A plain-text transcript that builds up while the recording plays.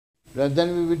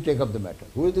then we will take up the matter.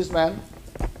 Who is this man?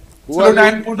 Who So are I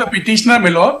you? am for the petitioner, my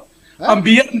lord. Huh?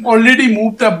 We have already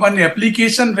moved up one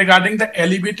application regarding the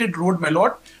elevated road, my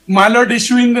lord. My lord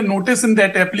issuing the notice in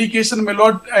that application, my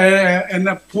lord, on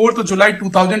the 4th of July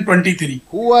 2023.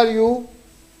 Who are you?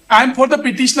 I am for the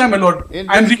petitioner, my lord. In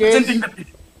I am which representing case?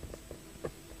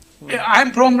 the. I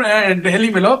am from Delhi,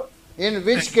 my lord. In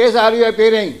which case are you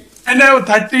appearing? And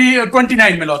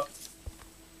 29, my lord.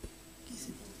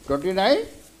 29?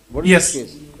 What is Yes. this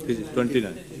case? This is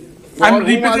 29. For I'm whom are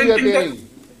you representing appearing?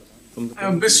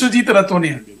 Vishwajit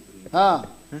Ratonia. Huh?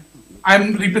 I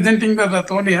am representing the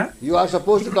Ratonia. You are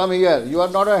supposed to come here. You are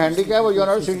not a handicap or you are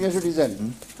not a senior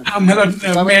citizen. My lord,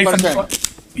 Come may in I person.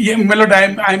 yeah, my lord,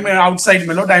 I'm outside,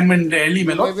 my lord. I'm in Delhi,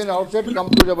 my You lord. may be outside, come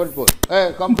to Jabalpur.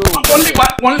 Come to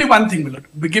Only one thing, my lord.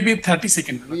 We give me 30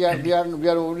 seconds. we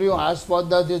are only asked for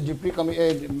the deputy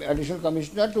additional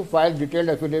commissioner to file detailed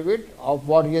affidavit of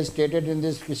what he has stated in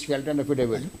this skeleton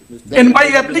affidavit. Then In my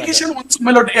we will take up the application, matter. also,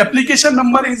 my lord, application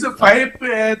number is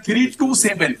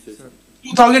 5327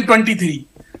 2023.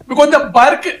 Because the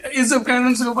work is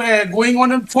going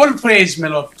on in full phase, my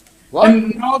lord. What?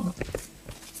 And now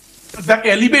the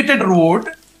elevated road,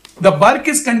 the work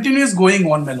is continuous going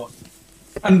on, my lord.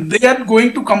 And they are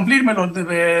going to complete, my lord.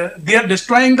 They are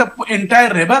destroying the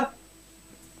entire river.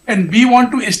 And we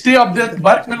want to stay up that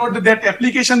work, my lord, that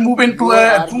application move into Your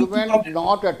a argument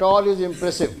not at all is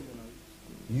impressive.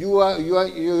 Your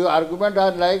argument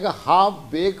are like a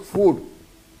half-baked food.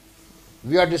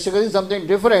 We are discussing something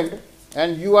different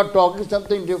and you are talking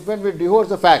something different which divorce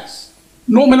the facts.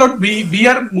 No, my lord, we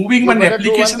are moving You one better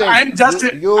do one application. thing. I am just.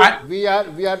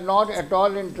 We are not at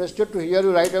all interested to hear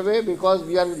you right away because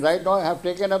we are right now have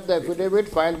taken up the affidavit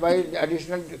filed by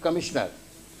additional commissioner.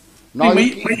 Now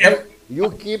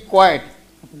you keep quiet.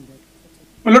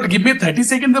 My lord, give me 30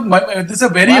 seconds. This is a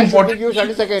very Why important. should we give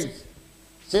 30 seconds?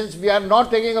 Since we are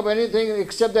not taking up anything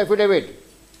except the affidavit.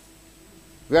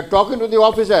 We are talking to the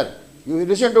officer. You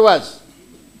listen to us.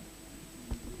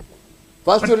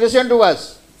 First you listen to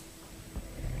us.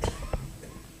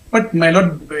 But my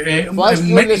lord, First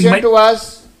you listen to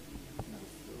us.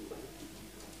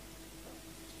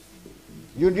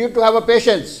 You need to have a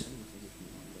patience.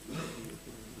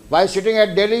 By sitting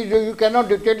at Delhi, you cannot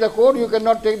dictate the code, you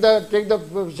cannot take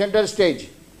the center stage.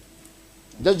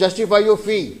 Just justify your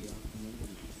fee.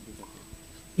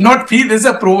 not fee. This is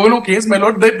a pro bono case, my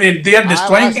lord. They are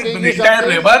destroying the entire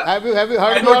river. Have you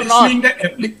heard I'm me or issuing not?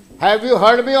 the Have you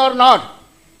heard me or not?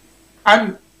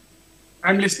 I'm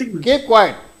listening. Keep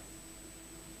quiet.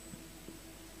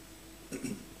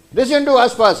 Listen to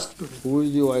us first. Who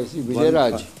is the OIC? Vijay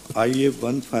Raj. IA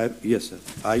 15, yes sir.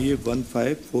 IA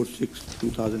 1546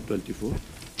 2024.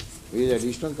 He is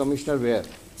additional commissioner where?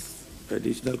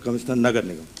 Additional Commissioner Nagar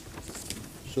Nigam.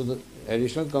 So the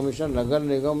additional commissioner Nagar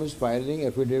Nigam is filing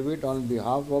affidavit on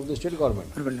behalf of the state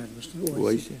government.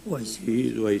 OIC. He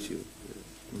is OIC.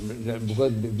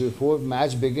 Because before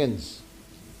match begins,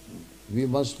 we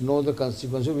must know the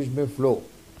consequences which may flow.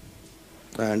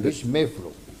 And Which may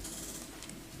flow.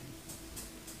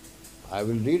 I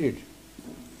will read it,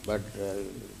 but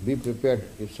be prepared.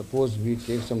 If suppose we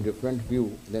take some different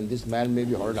view, then this man may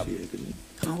be hauled up.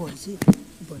 How is he?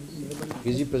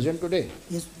 Is he present today?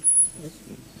 Yes. Yes.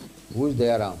 Who is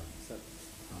Dayaram?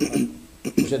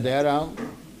 Mr. Dayaram,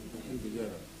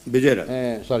 Vijay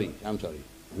Raj. sorry, I'm sorry.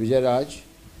 Vijay Raj,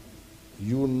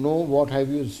 you know what have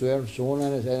you shown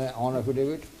on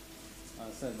affidavit?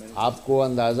 आपको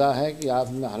अंदाज़ा है कि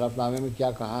आपने हलफनामे में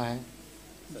क्या कहा है?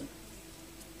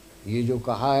 ये जो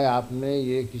कहा है आपने,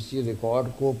 ये किसी रिकॉर्ड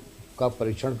को का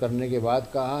परीक्षण करने के बाद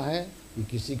कहा है कि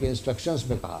किसी के इंस्ट्रक्शंस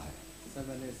में कहा है? सर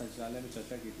मैंने संचालय में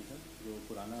चर्चा की थी सर, जो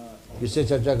पुराना। किससे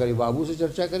चर्चा करी? बाबू से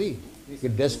चर्चा करी कि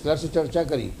डेस्क क्लर्क से चर्चा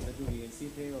करी? जो वीएनसी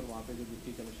थे और वहाँ पे जो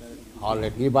डिप्टी कमिश्नर।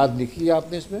 ऑलराइट, ये बात लिखी है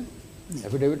आपने इसमें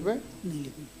एफिडेविट में?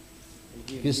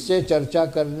 किससे चर्चा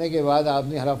करने के बाद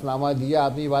आपने हलफनामा दिया?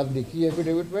 आपने ये बात लिखी है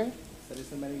एफिडेविट में? सर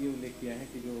इसमें मैंने ये उल्लेख किया है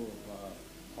कि जो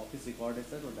ऑफिस रिकॉर्ड है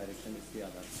सर और डायरेक्शन इसके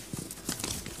आधार पर।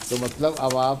 तो मतलब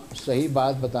अब आप सही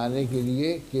बात बताने के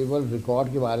लिए केवल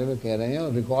रिकॉर्ड के बारे में कह रहे हैं,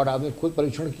 और रिकॉर्ड आपने खुद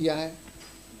परीक्षण किया है?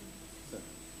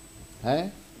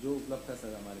 हैं? जो उपलब्ध है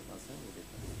सर हमारे पास है वो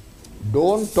देखा।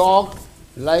 Don't talk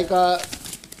like a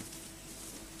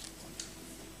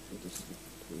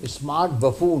smart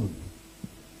buffoon.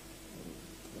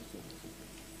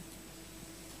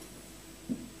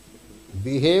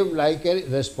 Behave like a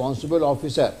responsible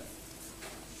officer.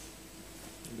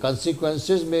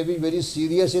 Consequences may be very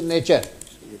serious in nature.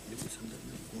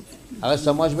 अगर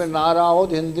समझ में ना रहा हो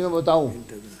तो हिंदी में बताऊं.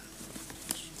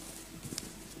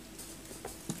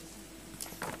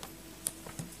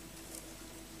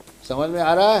 समझ में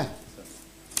आ रहा है?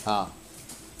 हाँ,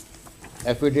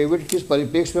 एफिडेविट किस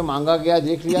परिप्रेक्ष्य में मांगा गया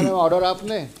देख लिया ना ऑर्डर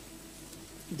आपने?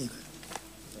 देखा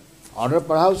ऑर्डर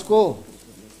पढ़ा उसको?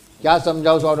 क्या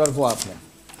समझा उस ऑर्डर को आपने?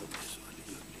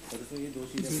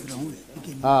 देख रहा हूँ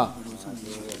लेकिन हाँ,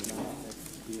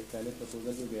 पहले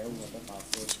प्रपोजल जो गया हुआ था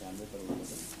 596 करोड़ का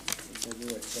सर, उसमें जो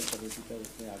एक्सपर्ट कमेटी था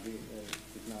उसमें आगे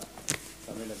कितना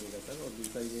समय लगेगा सर, और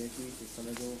दूसरा ये है कि इस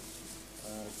समय जो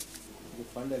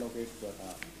फंड एलोकेट हुआ था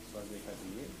स्वररेखा के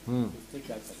लिए उसमें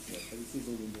क्या खर्च हुआ सर, इसी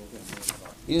दो बिंदुओं पे हमने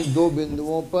बात इस दो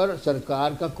बिंदुओं पर सरकार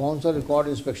का कौन सा रिकॉर्ड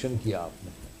इंस्पेक्शन किया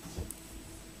आपने?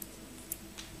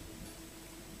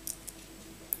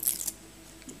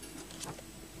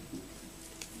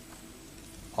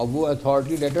 अब वो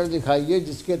अथॉरिटी लेटर दिखाइए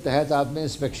जिसके तहत आपने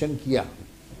इंस्पेक्शन किया।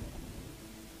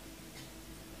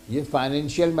 ये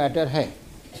फाइनेंशियल मैटर है।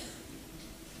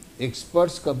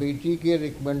 एक्सपर्ट्स कमेटी के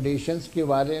रिकमेंडेशंस के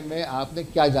बारे में आपने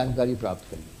क्या जानकारी प्राप्त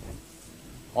करी?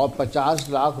 और 50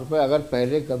 लाख रुपए अगर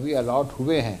पहले कभी अलॉट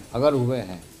हुए हैं, अगर हुए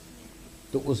हैं,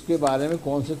 तो उसके बारे में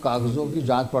कौन से कागज़ों की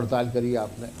जांच पड़ताल करी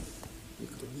आपने?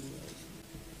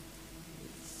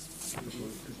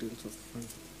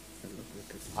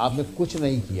 आपने कुछ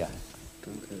नहीं किया है।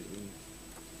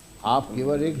 आप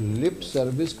केवल एक लिप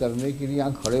सर्विस करने के लिए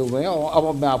यहाँ खड़े हुए हैं। और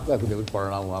अब मैं आपका एफिडेविट पढ़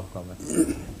रहा हूँ आपका। मैं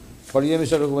पढ़िए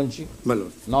mister Raghuvanshi.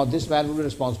 Now this man will be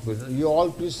responsible. You all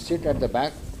please sit at the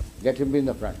back, let him be in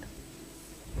the front.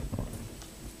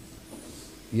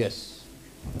 Yes.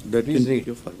 Please read.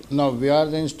 Now, where are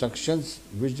the instructions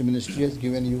which the ministry has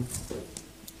given you?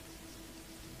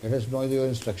 Let us know your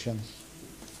instructions.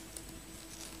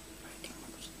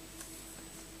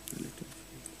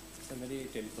 Sir मेरी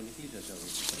telephonically चर्चा हुई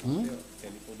थी,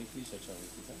 telephonically चर्चा हुई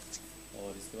थी sir,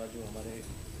 और इसके बाद जो हमारे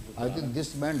I think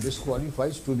this man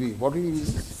disqualifies to be. What he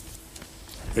is?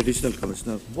 Additional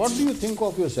Commissioner. What do you think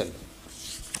of yourself?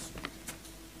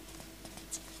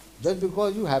 Just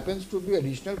because you happens to be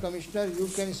additional commissioner, you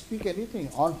can speak anything.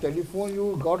 On telephone, you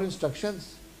got instructions.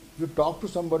 You talk to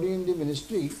somebody in the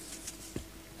ministry,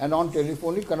 and on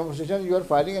telephonic conversation, you are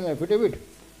filing an affidavit.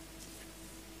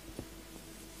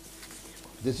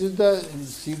 This is the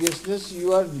seriousness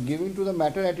you are giving to the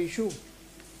matter at issue.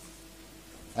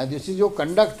 And this is your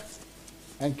conduct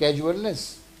and casualness.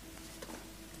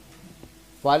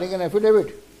 Filing an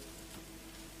affidavit.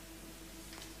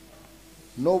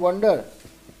 No wonder.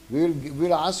 We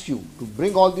will ask you to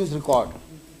bring all this record.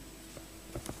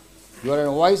 You are an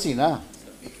OIC, na?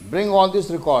 Bring all this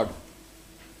record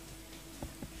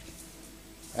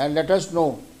and let us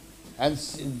know, and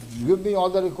give me all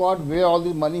the record where all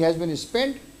this money has been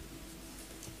spent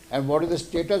and what is the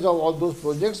status of all those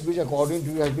projects which according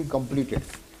to you has been completed.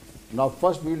 Now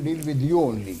first we will deal with you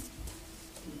only.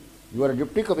 You are a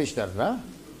deputy commissioner, na?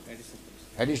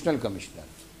 Additional commissioner.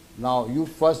 Now you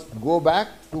first go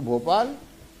back to Bhopal,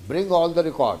 bring all the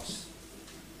records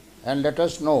and let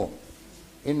us know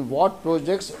in what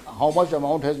projects how much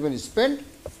amount has been spent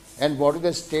and what is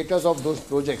the status of those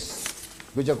projects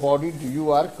which according to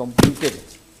you are completed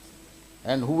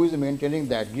and who is maintaining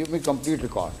that. Give me complete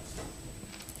record.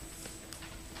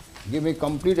 Give me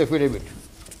complete affidavit.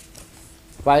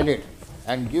 File it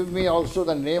and give me also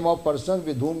the name of persons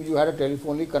with whom you had a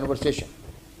telephonic conversation.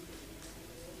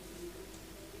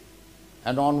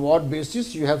 And on what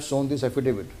basis you have shown this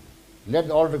affidavit.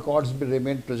 Let all records be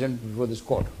remain present before this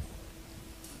court.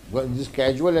 Well, this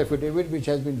casual affidavit which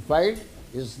has been filed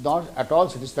is not at all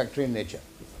satisfactory in nature.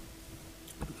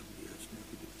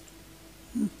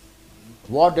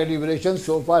 What deliberation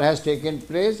so far has taken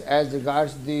place as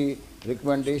regards the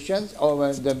recommendations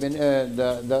or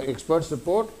the experts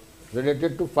report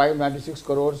related to 596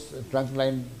 crores trunk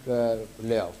line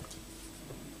layout?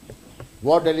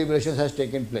 What deliberations has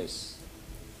taken place?